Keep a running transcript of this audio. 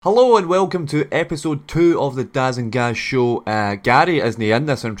Hello and welcome to episode 2 of the Daz Gaz Show. Gary isn't in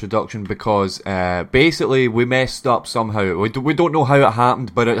this introduction because basically we messed up somehow. We don't know how it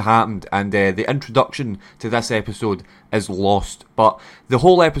happened, but it happened, and the introduction to this episode is lost. But the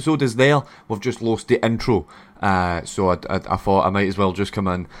whole episode is there, we've just lost the intro. So I thought I might as well just come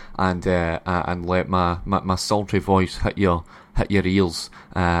in and let my sultry voice hit your ears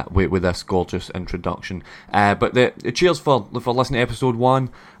with this gorgeous introduction. But cheers for listening to episode 1,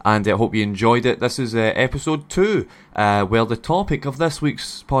 and I hope you enjoyed it. This is episode 2, where the topic of this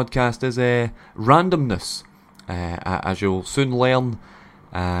week's podcast is randomness. As you'll soon learn,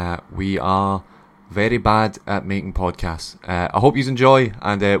 we are very bad at making podcasts. I hope you enjoy,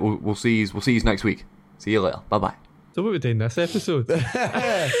 and we'll see you next week. See you later. Bye bye. So what we're doing this episode?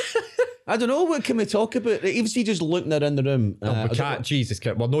 I don't know. What can we talk about? Even if you just looking around the room. No, we can't. Jesus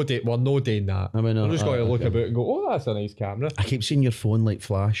Christ. We're not doing that. I mean, we're just going to look about and go, oh, that's a nice camera. I keep seeing your phone like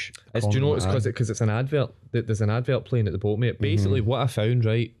flash. Do you know it's because it's an advert? There's an advert playing at the bottom of it. Basically, what I found,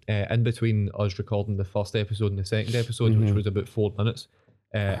 right, in between us recording the first episode and the second episode, which was about 4 minutes,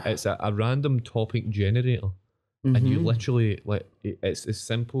 it's a random topic generator. And you literally, like, it's as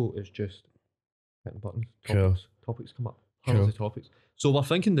simple as just hitting buttons. Topics come up. Hundreds of topics. So we're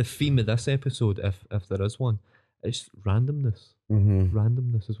thinking the theme of this episode, if there is one, is randomness.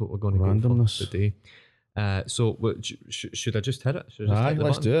 Randomness is what we're going to go for today. So should I just hit it? Should I just hit the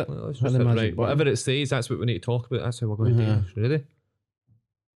let's button? do it. Let's just hit it. Right. Whatever it says, that's what we need to talk about. That's how we're going to do it. Ready?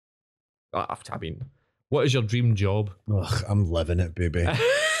 I mean, what is your dream job? Ugh, I'm living it, baby.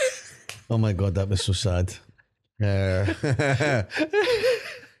 Oh my God, that was so sad.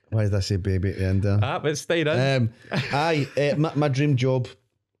 Why did I say baby at the end there? But stay in. My dream job.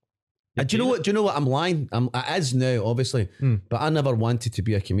 Do you know what? I'm lying. It is now, obviously. But I never wanted to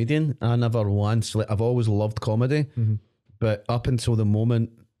be a comedian. I've always loved comedy. But up until the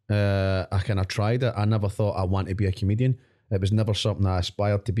moment I kind of tried it, I never thought I wanted to be a comedian. It was never something I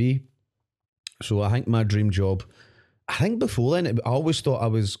aspired to be. So I think my dream job, I think before then, I always thought I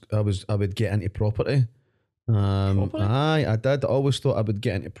would get into property. I did. I always thought I would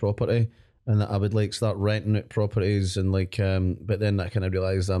get into property and that I would like start renting out properties and like but then I kind of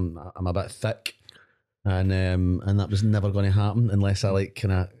realised I'm a bit thick and that was never going to happen unless I like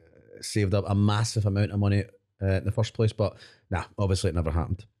kind of saved up a massive amount of money in the first place. But nah, obviously it never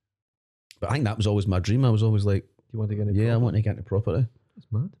happened. But I think that was always my dream. I was always like, Do you want to get into property? I want to get into property. That's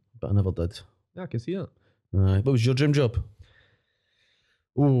mad. But I never did. Yeah, I can see that. What was your dream job?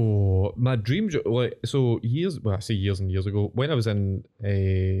 Oh, my dream job, I say years and years ago, when I was in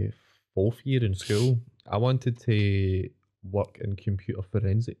 4th year in school, I wanted to work in computer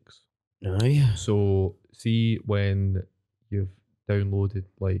forensics. Aye. So, see when you've downloaded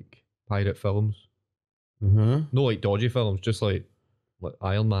like pirate films, no like dodgy films, just like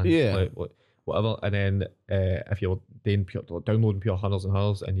Iron Man, like whatever, and then if you were then downloading pure hundreds and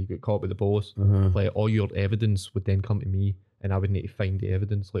hundreds and you get caught with the boss, like all your evidence would then come to me. And I would need to find the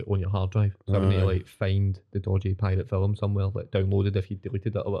evidence like on your hard drive. So I would need to like find the dodgy pirate film somewhere, like downloaded if you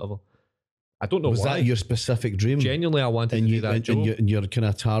deleted it or whatever. I don't know was why. That your specific dream? Genuinely, I wanted to do that job. And your kind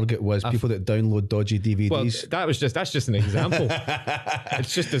of target was people that download dodgy DVDs. Well, that's just an example.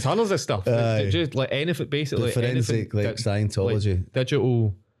 It's just there's hundreds of stuff. Just like anything, basically. The forensic, like Scientology, like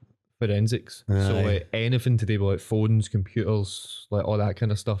digital forensics. So like anything to do with like phones, computers, like all that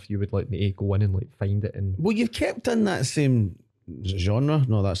kind of stuff, you would like need to go in and like find it. And well, you've kept in that same genre.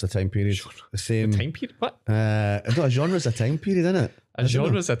 No, that's the time period. The same the time period. What? No, a genre is a time period, isn't it? A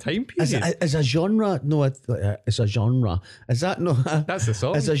genre is a time period. Is a genre? No, it's a genre. Is that no? That's the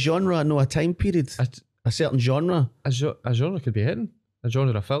song. Is a genre? No, a time period. A certain genre. A genre could be hidden. A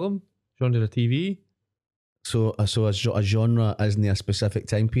genre of film. Genre of TV. So a genre isn't a specific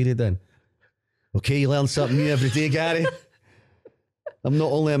time period then? Okay, you learn something new every day, Gary. I'm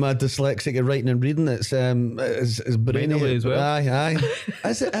not only am I dyslexic at writing and reading, it's brainy as well. Aye.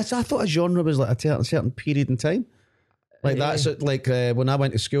 I thought a genre was like a certain period in time. Like that's like when I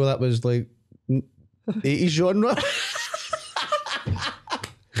went to school, that was like 80s genre.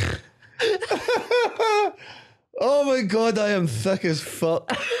 Oh my God, I am thick as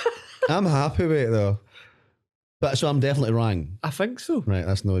fuck. I'm happy with it though. But so I'm definitely wrong. I think so. Right,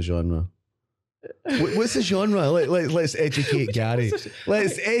 that's no genre. What's the genre? Let's educate Gary. Let's what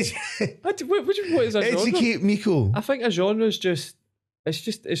is a genre? Educate Miko. I think a genre is just it's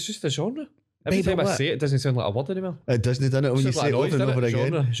just a genre. Every time I say it, it doesn't sound like a word anymore. It doesn't, doesn't it? When you say it over and over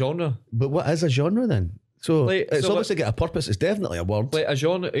again. Genre. But what is a genre then? So it's obviously got a purpose. It's definitely a word. Like a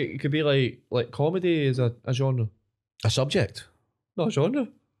genre, it could be like comedy is a genre. A subject. Not a genre.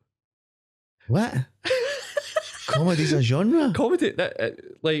 What? Comedy's a genre. Comedy,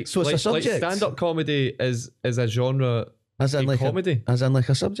 like So it's a subject? Stand-up comedy is a genre. As in in like comedy. as in like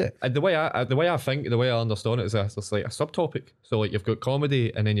a subject. And the way I think, the way I understand it is it's like a subtopic. So like you've got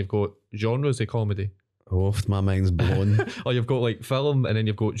comedy, and then you've got genres of comedy. Oh, my mind's blown. Or you've got like film, and then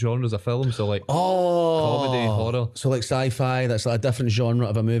you've got genres of film. So like comedy, horror. So like sci-fi, that's like a different genre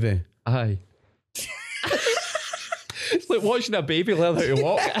of a movie. Aye. It's like watching a baby learn how to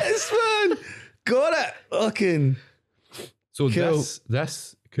walk. Yes, man. Got it. Fucking. So Cool.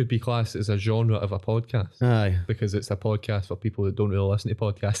 this could be classed as a genre of a podcast. Aye. Because it's a podcast for people that don't really listen to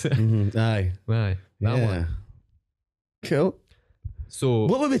podcasts. Aye. Aye. That Yeah. one. Cool. So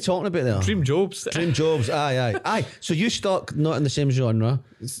What were we talking about there? Dream Jobs. Dream jobs. Aye. So you stuck not in the same genre,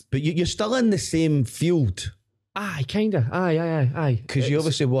 but you're still in the same field. Aye, kinda. Aye. Because you It's-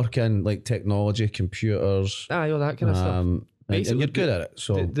 obviously work in like technology, computers, Aye, all that kind of stuff. and Basically, you're good at it.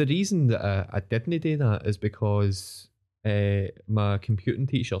 So The reason that I didn't do that is because my computing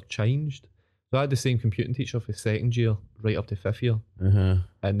teacher changed. So I had the same computing teacher for second year right up to fifth year,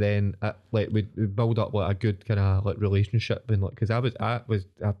 and then like we build up like a good kind of like relationship, and like because I was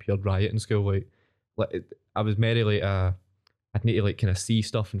a pure riot in school. Like I was merely like I'd need to like kind of see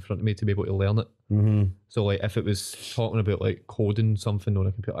stuff in front of me to be able to learn it. So like if it was talking about like coding something on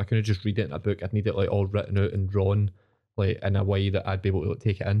a computer, I couldn't just read it in a book. I'd need it like all written out and drawn like in a way that I'd be able to like,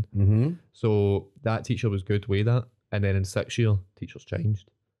 take it in. So that teacher was good with that. And then in sixth year, teachers changed,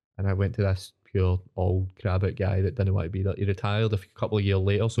 and I went to this pure old crabbit guy that didn't want to be there. He retired a couple of years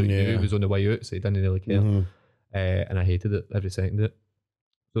later, so he knew he was on the way out, so he didn't really care. And I hated it every second of it.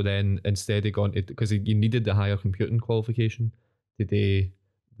 So then instead he gone to, because you needed the higher computing qualification to do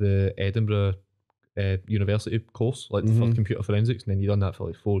the Edinburgh University course, like for computer forensics, and then you done that for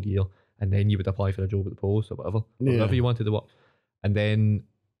like 4 years, and then you would apply for a job at the post or whatever you wanted to work. And then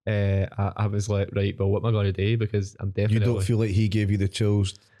I was like, right, well, what am I going to do? Because I'm definitely. you don't feel like he gave you the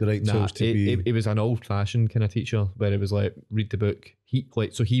tools, the right tools to be. It was an old-fashioned kind of teacher where it was like, read the book. He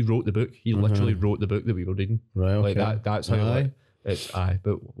wrote the book. He literally wrote the book that we were reading. Right, okay. Like that's how like, it's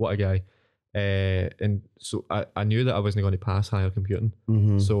but what a guy. And so I knew that I wasn't going to pass higher computing.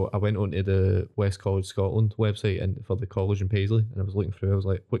 So I went onto the West College Scotland website and for the college in Paisley, and I was looking through. I was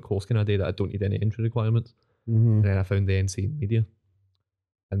like, what course can I do that I don't need any entry requirements? And then I found the NC Media.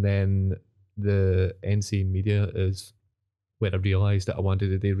 And then the NC Media is where I realised that I wanted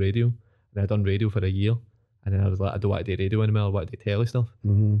to do radio. And I'd done radio for a year. And then I was like, I don't want to do radio anymore, I want to do telly stuff.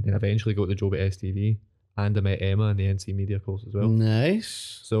 And eventually got the job at STV. And I met Emma in the NC Media course as well.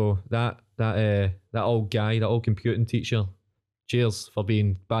 Nice. So that old guy, that old computing teacher, cheers for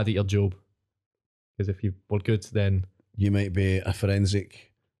being bad at your job. Because if you were good, then You might be a forensic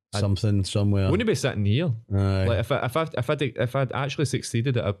something somewhere. wouldn't be sitting here. Aye. Like if I'd actually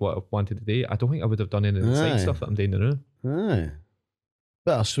succeeded at what I wanted to do, I don't think I would have done any of the side stuff that I'm doing now. Aye.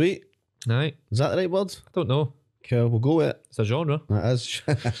 Bittersweet. Right? Is that the right word? I don't know. Cool, we'll go with it. It's a genre. That is.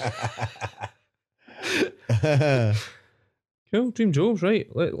 Cool. Dream jobs, right?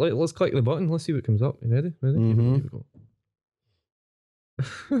 Let's click the button. Let's see what comes up. You ready? Here we go.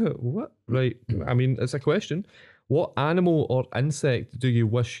 What? Right. I mean, it's a question. What animal or insect do you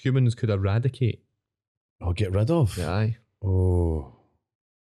wish humans could eradicate? I'll get rid of. Aye. Oh,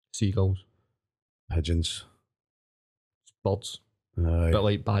 Seagulls. pigeons. Birds. Aye. But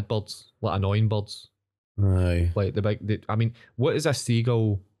like bad birds. Like annoying birds. Aye. Like I mean, what is a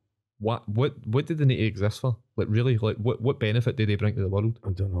seagull? What did they need to exist for? Like really? Like what benefit do they bring to the world?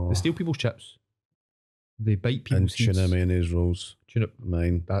 I don't know. They steal people's chips. They bite And people's tuna seeds. mayonnaise rolls. Tuna.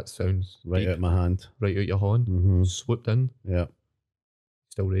 Mine. That sounds Right deep. out my hand. Right out your horn. Swooped in. Yeah.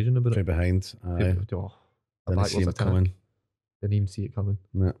 Still raging about Right it. behind. Aye. Oh, a Didn't backwards see him attack. coming. Didn't even see it coming.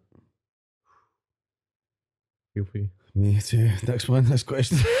 No. Feel for you. Me too. Next one. Next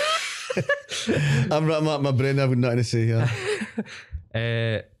question. I'm wrapping up my brain. I've got nothing to say here.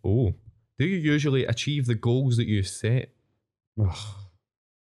 Do you usually achieve the goals that you set?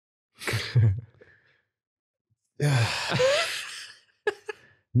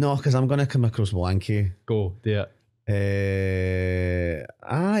 No, because I'm going to come across wonky. Go, do it.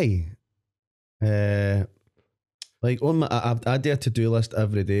 Aye. Like on my, I do a to-do list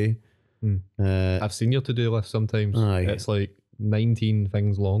every day. I've seen your to-do list sometimes. Aye. It's like 19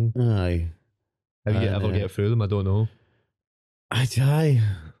 things long. Aye. How you ever get through them, I don't know. I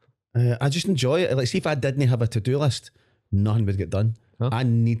just enjoy it. Like, see if I didn't have a to-do list, nothing would get done. Huh?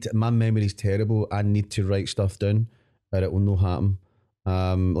 My memory's terrible. I need to write stuff down or it will not happen.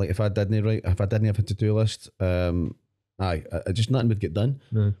 Like if I didn't have a to-do list, I just nothing would get done.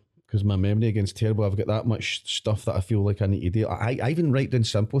 No. Because my memory again's terrible. I've got that much stuff that I feel like I need to do. I even write down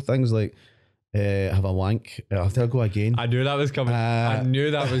simple things like have a wank. I'll go again. I knew that was coming. I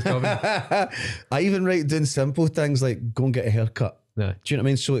knew that was coming. I even write doing simple things like go and get a haircut. No. Do you know what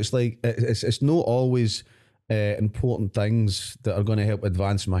I mean? So it's like it's not always important things that are going to help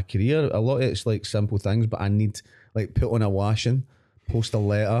advance my career. A lot of it's like simple things, but I need like put on a washing, post a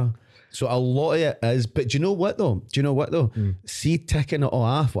letter. So a lot of it is, but do you know what though? See, ticking it all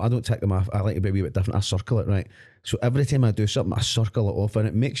off. Well, I don't tick them off. I like to be a wee bit different. I circle it, right? So every time I do something, I circle it off, and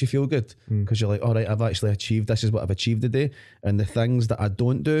it makes you feel good because you're like, all right, I've actually achieved. This is what I've achieved today. And the things that I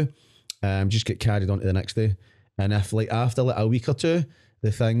don't do, just get carried on to the next day. And if like after like a week or two,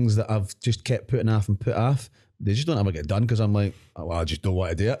 the things that I've just kept putting off and put off, they just don't ever get done because I'm like, oh, well, I just don't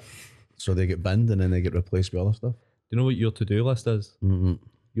want to do it. So they get binned and then they get replaced with other stuff. Do you know what your to-do list is? Mm-hmm.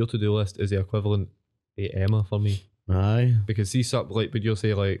 Your to-do list is the equivalent to Emma for me. Aye. Because see something like, would you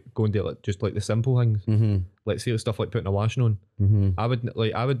say like go and do like just like the simple things? Mm-hmm. Like say stuff like putting a washing on.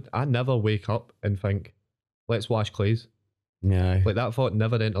 Mm-hmm. I never wake up and think, let's wash clothes. Yeah. Like that thought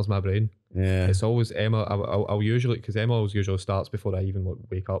never enters my brain. Yeah. It's always Emma. I'll usually, because Emma always usually starts before I even like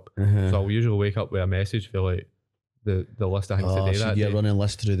wake up. So I'll usually wake up with a message for like the list of things to do so that you're day. running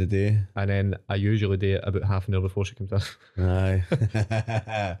list through the day. And then I usually do it about half an hour before she comes in. Aye.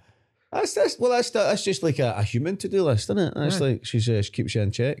 That's just like a human to-do list, isn't it? That's like she keeps you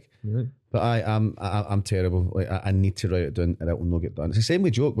in check. Yeah. But I'm terrible. Like I need to write it down and it will not get done. It's the same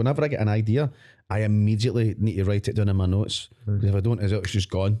with joke. Whenever I get an idea, I immediately need to write it down in my notes. Because if I don't, it's just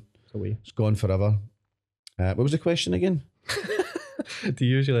gone. It's gone forever. What was the question again? Do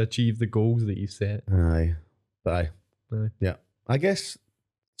you usually achieve the goals that you set? Aye. But Aye. Yeah. I guess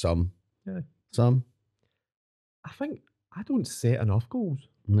some. Yeah. Some. I think I don't set enough goals.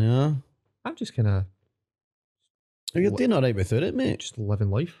 Yeah. I'm just kind of... You're doing all right without it, mate. Just living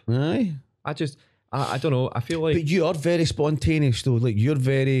life. Aye. I don't know. I feel like... But you are very spontaneous though. Like you're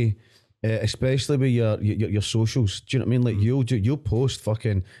very... especially with your socials, do you know what I mean? Like you'll post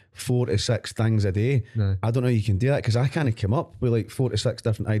fucking 4 to 6 things a day. No. I don't know how you can do that because I can't come up with like 4 to 6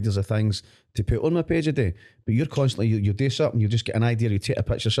 different ideas of things to put on my page a day. But you're constantly you do something, you just get an idea, you take a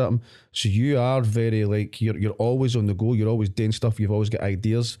picture of something. So you are very like you're always on the go. You're always doing stuff. You've always got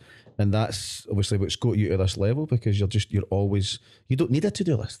ideas, and that's obviously what's got you to this level because you don't need a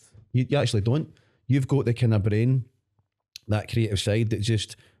to-do list. You actually don't. You've got the kind of brain, that creative side that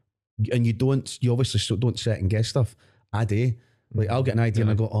just. And you obviously don't second guess stuff. I do. Like I'll get an idea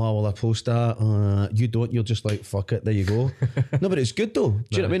and I go, oh well, I post that. You don't. You're just like, fuck it. There you go. No, but it's good though. Do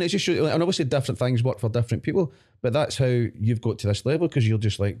you know what I mean? It's just, and obviously different things work for different people. But that's how you've got to this level because you're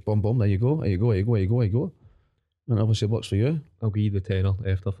just like, boom, boom. There you go. There you go. There you go. There you go. There you go. And obviously it works for you. I'll give you the tenner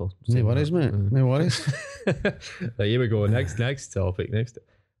after for. No worries, mate. No worries. Right, here we go. Next topic.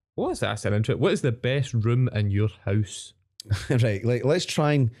 What is that? That's an intro. What is the best room in your house? Right. Like let's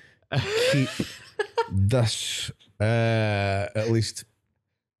try and keep this at least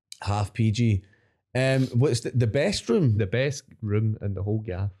half PG. What's the best room? The best room in the whole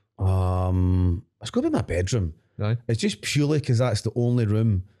gaff. It's got to be my bedroom. Aye. It's just purely because that's the only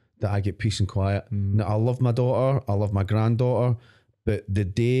room that I get peace and quiet. Now, I love my daughter. I love my granddaughter. But the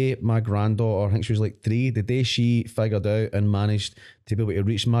day my granddaughter, I think she was like 3, the day she figured out and managed to be able to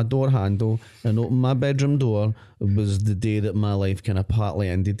reach my door handle and open my bedroom door was the day that my life kind of partly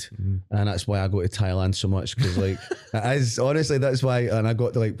ended. And that's why I go to Thailand so much because like, it is, honestly, that's why, and I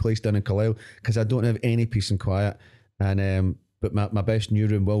got to like place down in Carlisle because I don't have any peace and quiet. And but my best new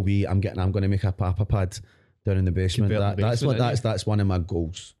room will be, I'm going to make a papa pad down in the basement. That's one of my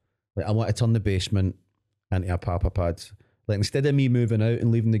goals. Like I want to turn the basement into a papa pad. Like instead of me moving out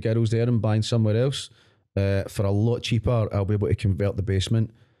and leaving the girls there and buying somewhere else, for a lot cheaper, I'll be able to convert the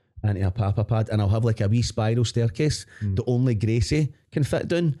basement into a papa pad, and I'll have like a wee spiral staircase that only Gracie can fit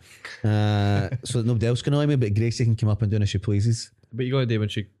down, so that nobody else can annoy me, but Gracie can come up and do as she pleases. But you got to do when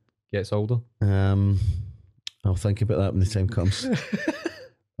she gets older. I'll think about that when the time comes.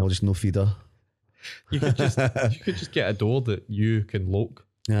 I'll just no feed her. You could just get a door that you can lock.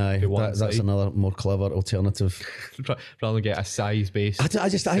 Aye, that's another more clever alternative. Rather than get a size based. I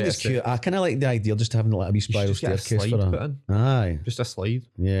think it's cute. I kind of like the idea just having like a wee spiral staircase for her. Aye, just a slide.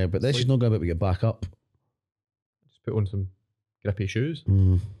 Yeah, but then she's not going to be able to get back up. Just put on some grippy shoes.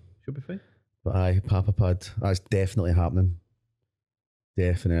 Should be fine. But aye, papa pad. That's definitely happening.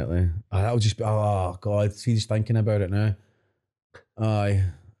 Definitely. That would just be. Oh God, see, just thinking about it now. Aye,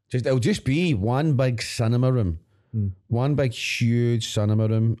 it'll just be one big cinema room. One big huge cinema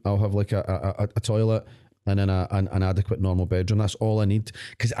room. I'll have like a toilet and then an adequate normal bedroom. That's all I need.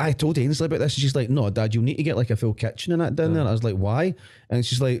 Because I told Ainsley about this, and she's like, "No, Dad, you'll need to get like a full kitchen and that down there." And I was like, "Why?" And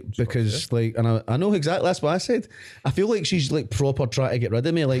she's like, "Because like," and I know exactly that's what I said. I feel like she's like proper trying to get rid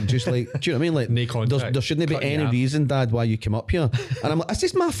of me, like just like, do you know what I mean? Like, there shouldn't be any reason, Dad, why you came up here. And I'm like, "It's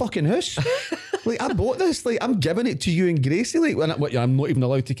just my fucking house. Like, I bought this. Like, I'm giving it to you and Gracie. Like, I'm not even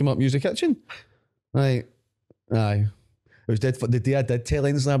allowed to come up and use the kitchen." Like, aye. It was dead. The day I did tell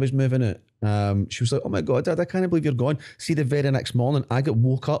Ainsley I was moving out, she was like, "Oh my God, Dad, I can't believe you're gone." See, the very next morning, I got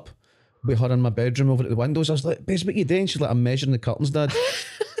woke up with her in my bedroom over at the windows. I was like, "Babes, what you doing?" She's like, "I'm measuring the curtains, Dad."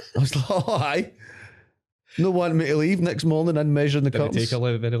 I was like, "Oh, aye." No wanting me to leave next morning and measuring the curtains. Didn't take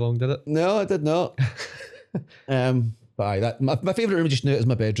her very long, did it? No, I did not. But aye, my favourite room just now is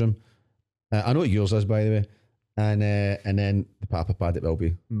my bedroom. I know what yours is, by the way. And then the Papa Pad it will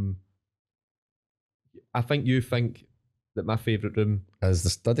be. I think you think that my favourite room As the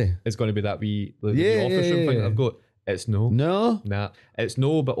study. is going to be that wee the office room thing that I've got. It's no. No? Nah. It's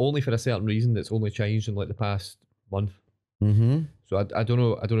no, but only for a certain reason that's only changed in like the past month. Mm-hmm. So I don't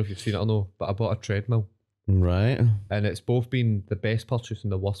know if you've seen it or no, but I bought a treadmill. Right. And it's both been the best purchase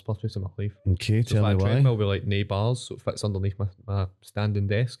and the worst purchase of my life. Okay, So tell me it's like a why. treadmill with like no bars, so it fits underneath my standing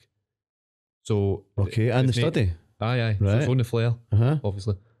desk. So Okay, and the study. Aye. So Right. it's on the flare, Uh-huh.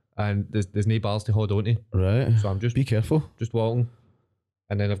 obviously. And there's no bars to hold onto. Right. So I'm just Be careful. walking.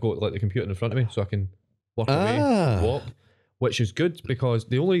 And then I've got like the computer in front of me so I can work Ah. away, walk. Which is good because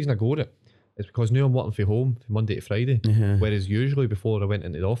the only reason I go to it is because now I'm working from home from Monday to Friday. Uh-huh. Whereas usually before I went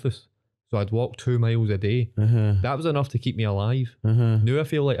into the office, so I'd walk 2 miles a day. Uh-huh. That was enough to keep me alive. Uh-huh. Now I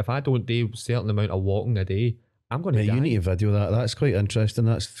feel like if I don't do a certain amount of walking a day, I'm going to Mate, die. you need to video that. That's quite interesting.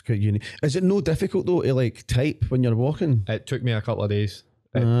 That's quite unique. Is it no difficult though to like type when you're walking? It took me a couple of days.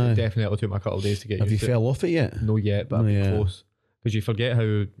 It Aye. definitely took me a couple of days to get Have you used to it. fell off it yet? No yet, but No I'm yet. close. Because you forget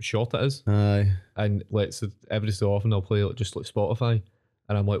how short it is. Aye. And like so every so often I'll play like, just like Spotify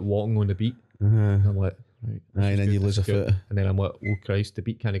and I'm like walking on the beat. Uh-huh. And I'm like, right. this Aye, is and then good, you this lose a is good. foot. And then I'm like, oh Christ, the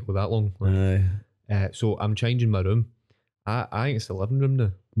beat can't go that long. Like, Aye. so I'm changing my room. I think it's the living room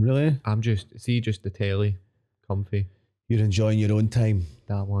now. Really? I'm just the telly, comfy, You're enjoying your own time,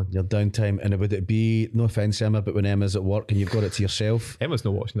 that one. your downtime, and would it be, no offence, Emma, but when Emma's at work and you've got it to yourself, Emma's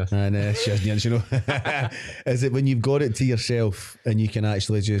not watching this. and she hasn't, you know, is it when you've got it to yourself and you can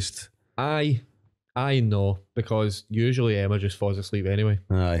actually just, I know because usually Emma just falls asleep anyway.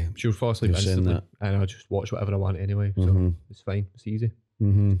 aye, She'll fall asleep You're saying instantly, that. and I'll just watch whatever I want anyway. So Mhm. it's fine. It's easy.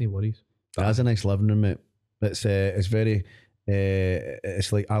 mm-hmm. No worries. That's a nice living room, mate. It's very,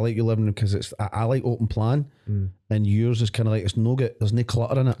 it's like, I like your living room because I like open plan, and yours is kind of like, there's no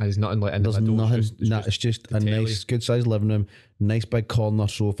clutter in it. There's nothing like in There's the middle. nothing. It's just the a telly. nice, good sized living room, nice big corner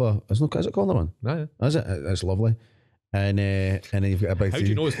sofa. Is it corner one? Nah. Is it? It's lovely. And then you've got a big. How do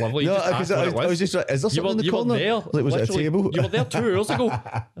you know it's lovely? No, You just because asked what I it was just. Is there something in the you corner? were there. Like, was it a literally, table? You were there 2 hours ago.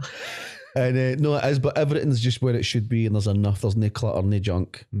 And no, it is. But everything's just where it should be, and there's enough. There's no clutter, no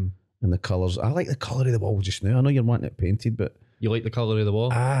junk, and the colours. I like the colour of the wall just now. I know you're wanting it painted, but You like the colour of the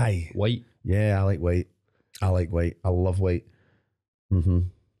wall? aye, White. yeah, I like white. I love white. Mm-hmm.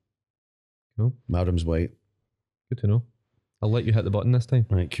 Cool. My room's white. Good to know. I'll let you hit the button this time.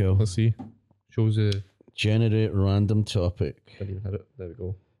 Right, cool. Let's see. Shows the. Generate random topic. Didn't even hit it. There we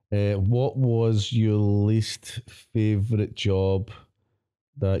go. What was your least favourite job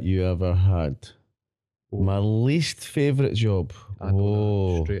that you ever had? Oh. My least favourite job. I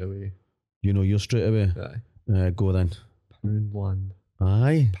know that straight away. You know, you're straight away. Aye. Go then. Poundland.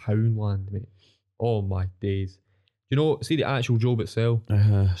 Aye. Poundland, mate. Oh my days. Do you know, see the actual job itself?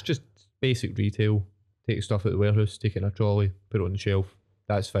 It's just basic retail. Take stuff out the warehouse, take it in a trolley, put it on the shelf.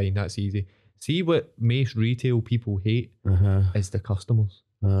 That's fine, that's easy. See what most retail people hate is the customers.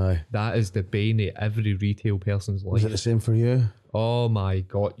 Aye. That is the bane of every retail person's life. Was it the same for you? Oh my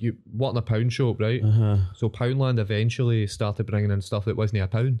god. You what in a pound shop, right? So Poundland eventually started bringing in stuff that wasn't a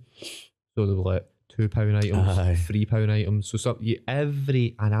pound. So they were like £2 items, Aye. £3 items. So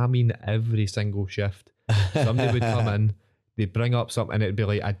every single shift, somebody would come in, they'd bring up something, and it'd be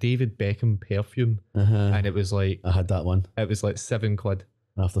like a David Beckham perfume, and it was like I had that one £7.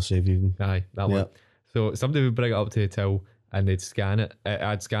 after Save Even. Aye, that one. So somebody would bring it up to the till, and they'd scan it.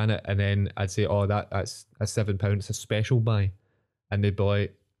 I'd scan it, and then I'd say, "Oh, that's £7. It's a special buy," and they'd be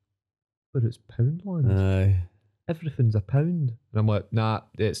like, "But it's Poundland. Aye. Everything's a pound." And I'm like, "Nah,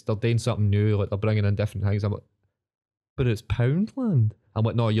 they're doing something new. Like they're bringing in different things." I'm like, "But it's Poundland." I'm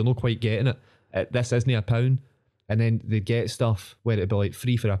like, "No, you're not quite getting it. This isn't a pound." And then they'd get stuff where it'd be like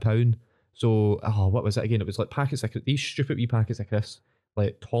free for £1. So, what was it again? It was like packets of these stupid wee packets of crisps,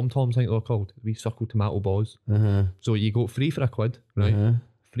 like Tom Toms, I think they're called, wee suckle tomato balls. So you go free for £1, right?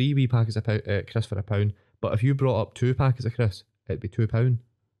 Free wee packets of crisps for £1, But if you brought up 2 packets of crisps, it'd be £2.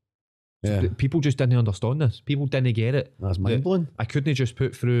 So Yeah. people just didn't understand this. People didn't get it. That's mind blowing. I couldn't just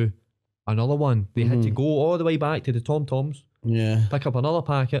put through another one. They had to go all the way back to the Tom Toms, Yeah. pick up another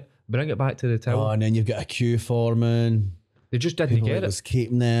packet, bring it back to the till. Oh, and then you've got a queue forming. They just didn't People get like it. was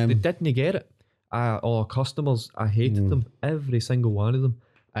keeping them. They didn't get it. Customers, I hated them, every single one of them.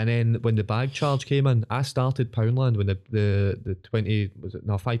 And then when the bag charge came in, I started Poundland when the 20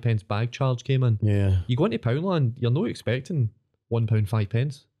 5 pence bag charge came in. Yeah. You go into Poundland, you're not expecting £1 5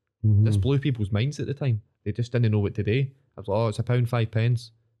 pence. This blew people's minds at the time. They just didn't know what to do. I was like, oh, it's £1 5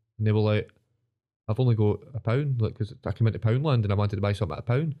 pence, and they were like, I've only got £1, like, because I came into Poundland and I wanted to buy something at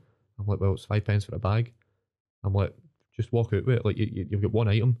 £1. I'm like, well, it's 5 pence for a bag. I'm like, just walk out with it. Like, you've got one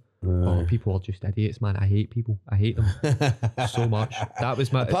item. Oh, people are just idiots, man. I hate people. I hate them so much. That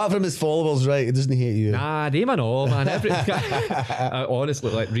was my. Apart from his followers, right? He doesn't hate you. Nah, they man all, man.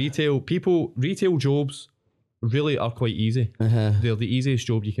 Honestly, like retail jobs really are quite easy. They're the easiest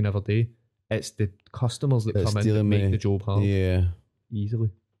job you can ever do. It's the customers that come in that make the job hard. Yeah.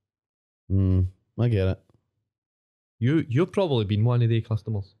 Easily. I get it. You've probably been one of the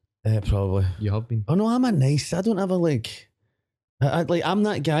customers. Probably. You have been. Oh no, I'm a nice. I don't ever like. I'm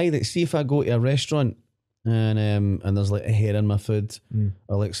that guy that see if I go to a restaurant and there's like a hair in my food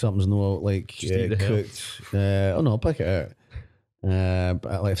or like something's not like cooked. Oh no, I'll pick it out.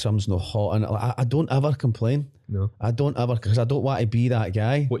 But like if something's not hot and I don't ever complain. No, I don't ever, because I don't want to be that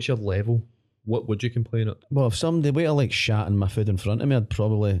guy. What's your level? What would you complain at? Well, if somebody were to like shat in my food in front of me, I'd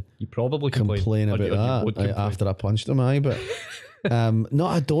probably complain about that after I punched him. But no,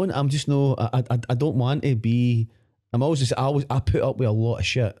 I don't. I'm just no. I don't want to be. I'm always just. I put up with a lot of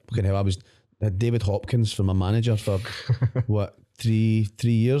shit. Fucking hell, I was David Hopkins for my manager for what 3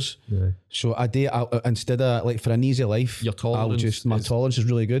 years. Yeah. So I instead of like for an easy life, your tolerance. My tolerance is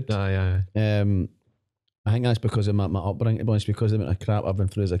really good. Aye. I think that's because of my upbringing. To be honest, because of the amount of crap I've been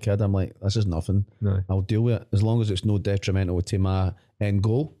through as a kid, I'm like, this is nothing. No. I'll deal with it as long as it's no detrimental to my end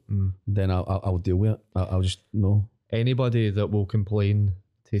goal. Then I'll deal with it. I'll just know. Anybody that will complain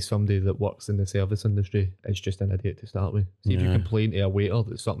to somebody that works in the service industry is just an idiot to start with. See, if you complain to a waiter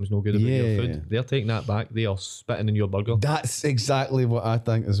that something's no good about your food, they're taking that back. They are spitting in your burger. That's exactly what I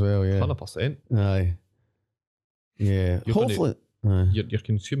think as well. Yeah, 100%. Aye. Yeah. Hopefully, you're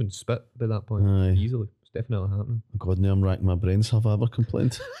consuming spit by that point easily. It's definitely happening. God, now I'm racking my brains. Have I ever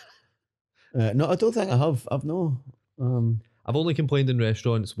complained? No, I don't think I have. I've I've only complained in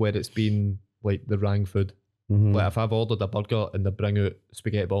restaurants where it's been like the wrong food. Like if I've ordered a burger and they bring out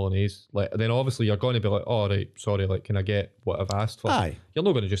spaghetti bolognese, like then obviously you're going to be like, oh right, sorry, like can I get what I've asked for? Aye. You're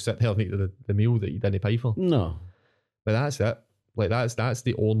not going to just sit there and eat the meal that you didn't pay for. No. But that's it. Like that's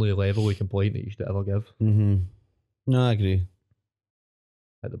the only level of complaint that you should ever give. No, I agree.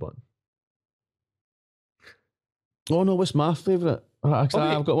 Hit the button. Oh no, what's my favourite? I've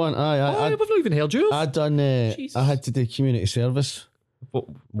got one. We've not even heard yours. I done. I had to do community service.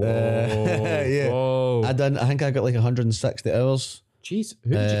 Whoa. Yeah. Whoa. I think I got like 160 hours. Jeez, who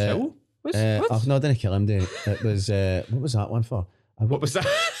did you kill? What? No, I didn't kill him. It was what was that one for? What was that?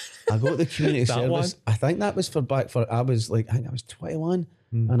 I got the community That service. one? I think that was I think I was 21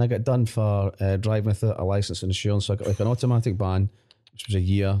 and I got done for driving without a license and insurance. So I got like an automatic ban, which was a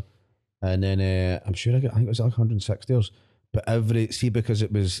year, and then I'm sure I think it was like 160 hours. But because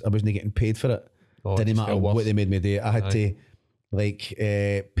I wasn't getting paid for it. Didn't matter what they made me do. I had to like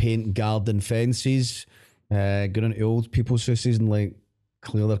paint garden fences, go into old people's houses and like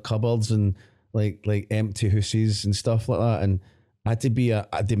clear their cupboards and like empty houses and stuff like that. And I had to be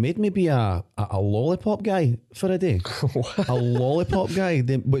they made me be a lollipop guy for a day. A lollipop guy,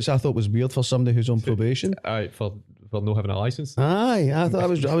 which I thought was weird for somebody who's on probation. For not having a license. Aye, I thought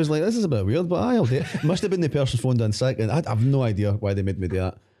I was like, this is a bit weird, but I'll do it. Must have been the person phoned in sick, and I have no idea why they made me do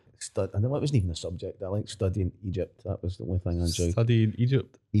that. And that wasn't even a subject. I like studying Egypt. That was the only thing I enjoyed. Studying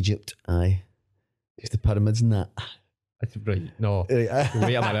Egypt? Egypt, aye. Just the pyramids and that. Right, no. Wait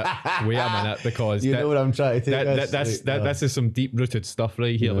a minute, because you know what I'm trying to take. This is some deep-rooted stuff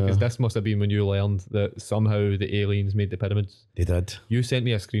right here, because this must have been when you learned that somehow the aliens made the pyramids. They did. You sent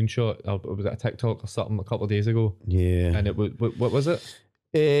me a screenshot, was it a TikTok or something a couple of days ago? Yeah. And it was, what was it?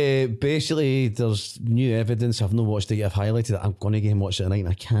 Basically, there's new evidence. I've not watched it yet. I've highlighted it. I'm going to go and watch it tonight, and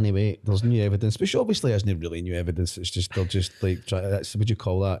I can't wait. There's new evidence, which obviously isn't really new evidence. It's just they're just like that's what you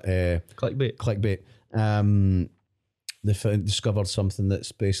call that clickbait. They discovered something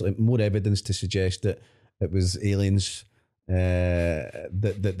that's basically more evidence to suggest that it was aliens that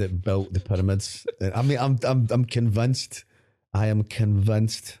built the pyramids. I mean, I'm convinced. I am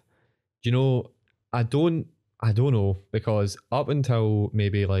convinced. Do you know? I don't know, because up until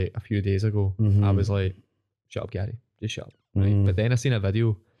maybe like a few days ago, I was like, shut up, Gary. Just shut up. Right. But then I seen a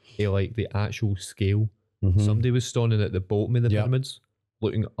video of like the actual scale. Somebody was standing at the bottom of the pyramids,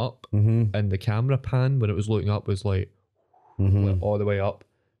 looking up, and the camera pan when it was looking up was like all the way up,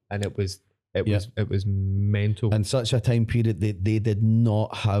 and it was mental. In such a time period, they did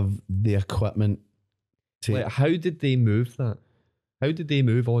not have the equipment to. Like, how did they move that? How did they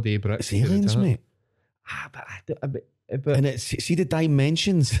move all the bricks? It's aliens, mate. But and it's see the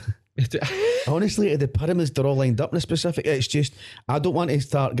dimensions. Honestly, the pyramids, they're all lined up in a specific. It's just I don't want to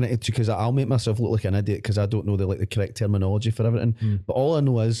start getting into because I'll make myself look like an idiot because I don't know the correct terminology for everything. But all I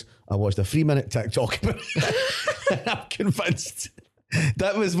know is I watched a 3-minute TikTok about it. And I'm convinced.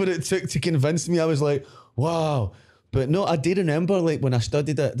 That was what it took to convince me. I was like, wow. But no, I did remember like when I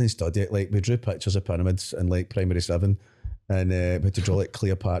studied it, like we drew pictures of pyramids in like primary 7 and we had to draw like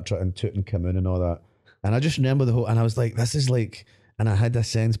Cleopatra and Tutankhamun and all that. And I just remember the whole, and I was like, this is like, and I had this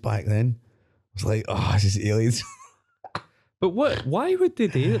sense back then. I was like, oh, this is aliens. But why would they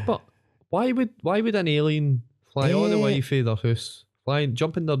do it? But why would an alien fly all the way from their house,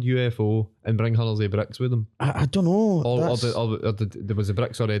 jump in their UFO and bring hundreds of bricks with them? I don't know. Or there was the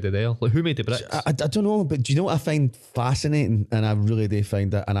bricks already there. Like, who made the bricks? I don't know, but do you know what I find fascinating? And I really do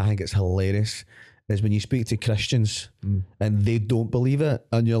find that, and I think it's hilarious, is when you speak to Christians and they don't believe it,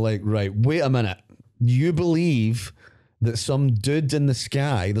 and you're like, right, wait a minute. You believe that some dude in the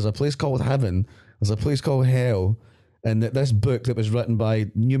sky, there's a place called heaven, there's a place called hell, and that this book that was written by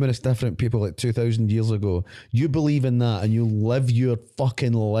numerous different people like 2,000 years ago, you believe in that and you live your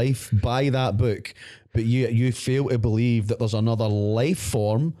fucking life by that book, but you fail to believe that there's another life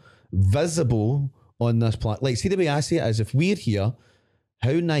form visible on this planet. Like, see, the way I see it is, if we're here,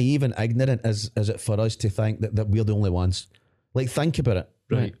 how naive and ignorant is it for us to think that we're the only ones? Like, think about it.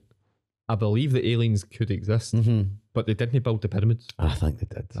 Right. I believe that aliens could exist, but they didn't build the pyramids. I think they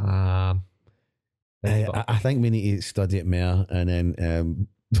did. I I think we need to study it more and then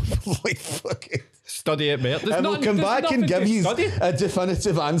like fucking study it more. And we'll come back and give you a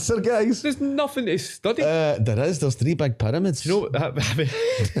definitive answer, guys. There's nothing to study. There's 3 big pyramids. You know, but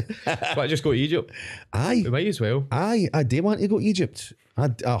just go to Egypt. Aye, we might as well. I do want to go to Egypt.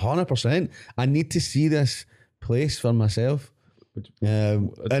 100%. I need to see this place for myself.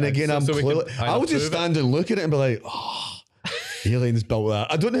 And again, I'm clueless. I'll just stand and look at it and be like, oh, aliens built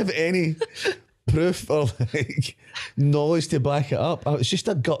that. I don't have any proof or like knowledge to back it up. It's just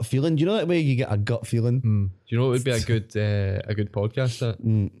a gut feeling. Do you know that way you get a gut feeling? Do you know what would be a good podcast?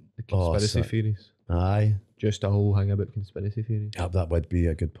 The conspiracy theories. Aye, just a whole hang about conspiracy theories. Yeah, that would be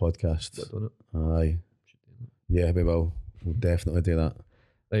a good podcast. Aye, yeah, we will. We'll definitely do that.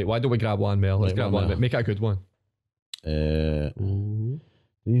 Right, why don't we grab one, Mel? Let's grab one. Make it a good one. Do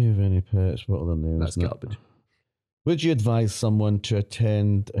you have any pets? What are their names? That's garbage. Would you advise someone to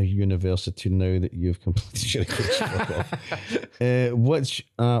attend a university now that you've completed your which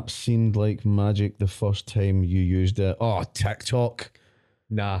app seemed like magic the first time you used it? Oh, TikTok.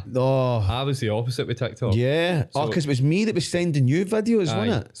 Nah. Oh, I was the opposite with TikTok. Yeah. Because it was me that was sending you videos,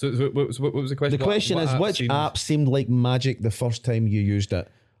 wasn't it? So what was the question? The question is, which app seemed like magic the first time you used it?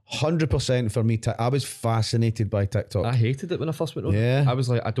 100% for me. I was fascinated by TikTok. I hated it when I first went on. Yeah. I was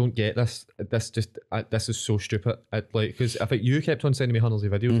like, I don't get this. This is so stupid. Because I think you kept on sending me hundreds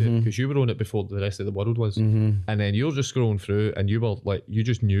of videos because you were on it before the rest of the world was, and then you're just scrolling through, and you were like, you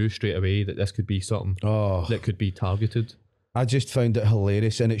just knew straight away that this could be something that could be targeted. I just found it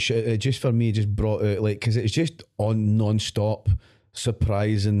hilarious, and it just for me just brought out like, because it's just on non-stop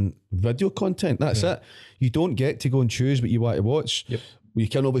surprising video content. That's it. You don't get to go and choose what you want to watch. Yep. You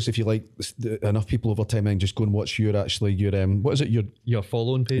can obviously, if you like enough people over time, and just go and watch your what is it, your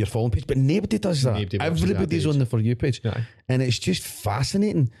following page. Your following page, but nobody does that. Everybody's on the For You page, and it's just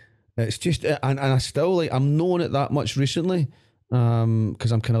fascinating. It's just, and I still like, I'm not on it that much recently,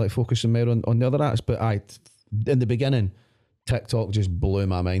 because I'm kind of like focusing more on the other apps. But in the beginning, TikTok just blew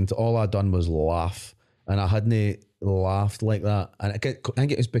my mind. All I done was laugh, and I hadn't laughed like that. And I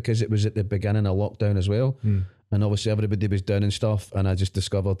think it was because it was at the beginning of lockdown as well. And obviously everybody was down and stuff, and I just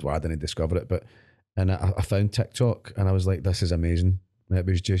discovered, well, I didn't discover it, but I found TikTok, and I was like, this is amazing. It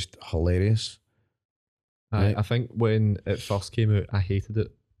was just hilarious. I think when it first came out, I hated it.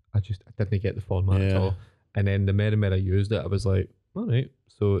 I didn't get the format at all. And then the more and more I used it, I was like, all right,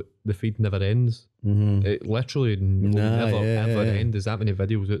 so the feed never ends. It literally never ends. There's that many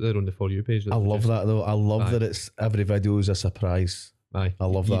videos out there on the For You page. I love that though. I love that it's every video is a surprise. Aye. I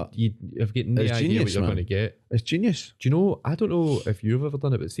love that. You've got no idea what you're going to get. It's genius. Do you know, I don't know if you've ever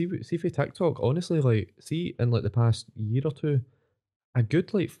done it, but see for TikTok, honestly, like, see in like the past year or two, a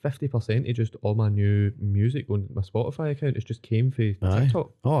good like 50% of just all my new music on my Spotify account is just came from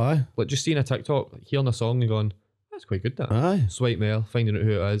TikTok. Oh, aye. Like just seeing a TikTok, like, hearing a song and going, that's quite good. That. Aye. Swipe there, finding out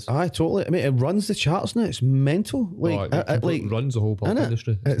who it is. Aye, totally. I mean, it runs the charts now. It's mental. Like, It like runs the whole pop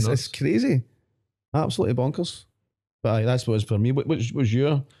industry. It's crazy. Absolutely bonkers. But aye, that's what it's for me. Which was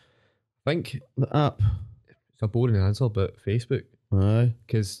your I think the app? it's a boring answer, but Facebook. Aye.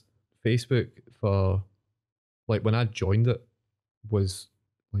 Because Facebook, for like when I joined it, was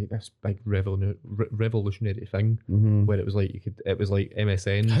like this big revolutionary thing where it was like it was like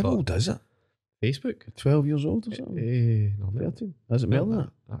MSN. How but old is it? Facebook? 12 years old or something? No, 13? Is it more than that?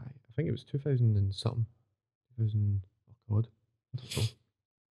 I think it was 2000 and something. 2000, oh God, I don't know.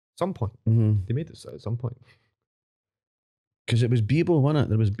 Some point. They made it at some point. Because it was Bebo,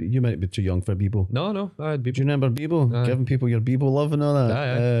 wasn't it? You might be too young for Bebo. No, I had Do Bebo. you remember Bebo? Aye. Giving people your Bebo love and all that.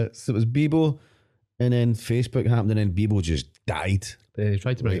 Aye. So it was Bebo, and then Facebook happened, and then Bebo just died. They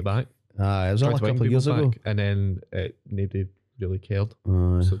tried to bring it back. Aye, it was only a Tried to couple bring of years people ago. back, and then nobody really cared.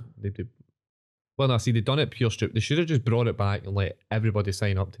 Aye. So nobody. Well, no, see, they'd done it pure stupid. They should have just brought it back and let everybody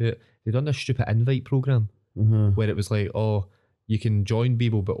sign up to it. They'd done this stupid invite program where it was like, oh, you can join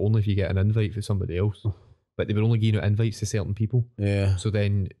Bebo, but only if you get an invite for somebody else. But they were only giving out invites to certain people. Yeah. So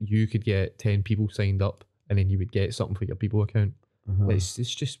then you could get 10 people signed up, and then you would get something for your Bebo account. Like, it's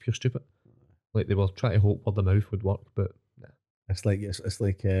just pure stupid. Like, they were trying to hope word of mouth would work, but nah. It's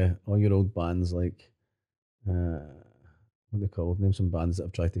like all your old bands, like what are they called? Name some bands that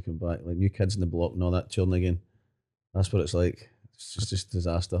have tried to come back, like New Kids in the Block and all that touring again. That's what it's like. It's just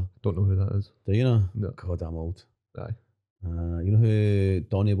disaster. Don't know who that is. Do you know? No. God, I'm old. Aye. You know who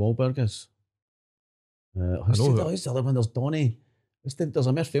Donnie Wahlberg is? Who's the other one? There's Donnie. There's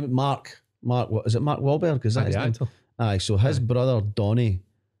a more famous Mark. What is it? Mark Wahlberg? Is that his name? Actor. Aye. So his brother Donnie.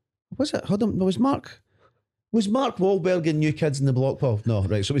 Was it? Hold on. No, was Mark Wahlberg in New Kids in the Block, Paul? No,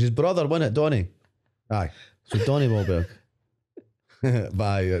 right. So it was his brother, wasn't it? Donnie. Aye. So Donnie Wahlberg.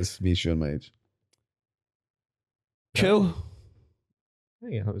 Bye. That's me showing my age. Cool.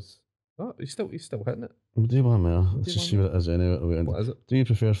 Yeah, that was. Oh, he's still hitting it. We'll do one more. Let's just see what it is anyway. What is it? Do you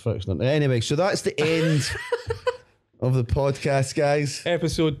prefer fiction? Anyway, so that's the end of the podcast, guys.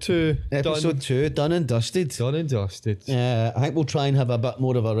 Episode 2. Episode 2, done and dusted. Done and dusted. I think we'll try and have a bit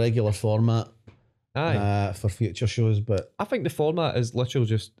more of a regular format for future shows. But I think the format is literally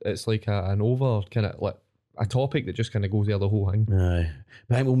just, it's like an over kind of like a topic that just kind of goes there the whole thing. Aye.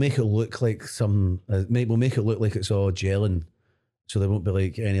 But I think we'll make it look like we'll make it look like it's all gelling, so there won't be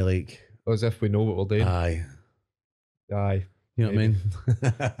like any like. As if we know what we're doing. Aye. You know Maybe.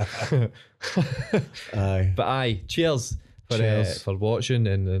 what I mean? Aye. But aye, cheers for watching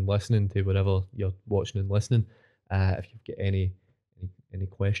and listening to whatever you're watching and listening. If you've got any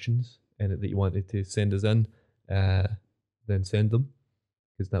questions that you wanted to send us in, then send them,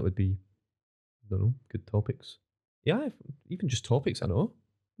 because that would be, I don't know, good topics. Yeah, even just topics, I know.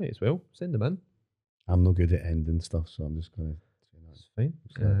 Might as well send them in. I'm no good at ending stuff, so I'm just going to say that.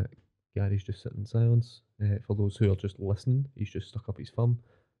 It's fine. Gary's just sitting in silence. For those who are just listening, he's just stuck up his thumb.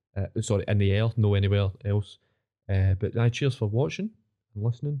 Sorry, in the air, no anywhere else. But cheers for watching and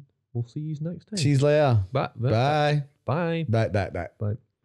listening. We'll see you next time. See you later. Bye. Bye. Bye. Bye. Bye.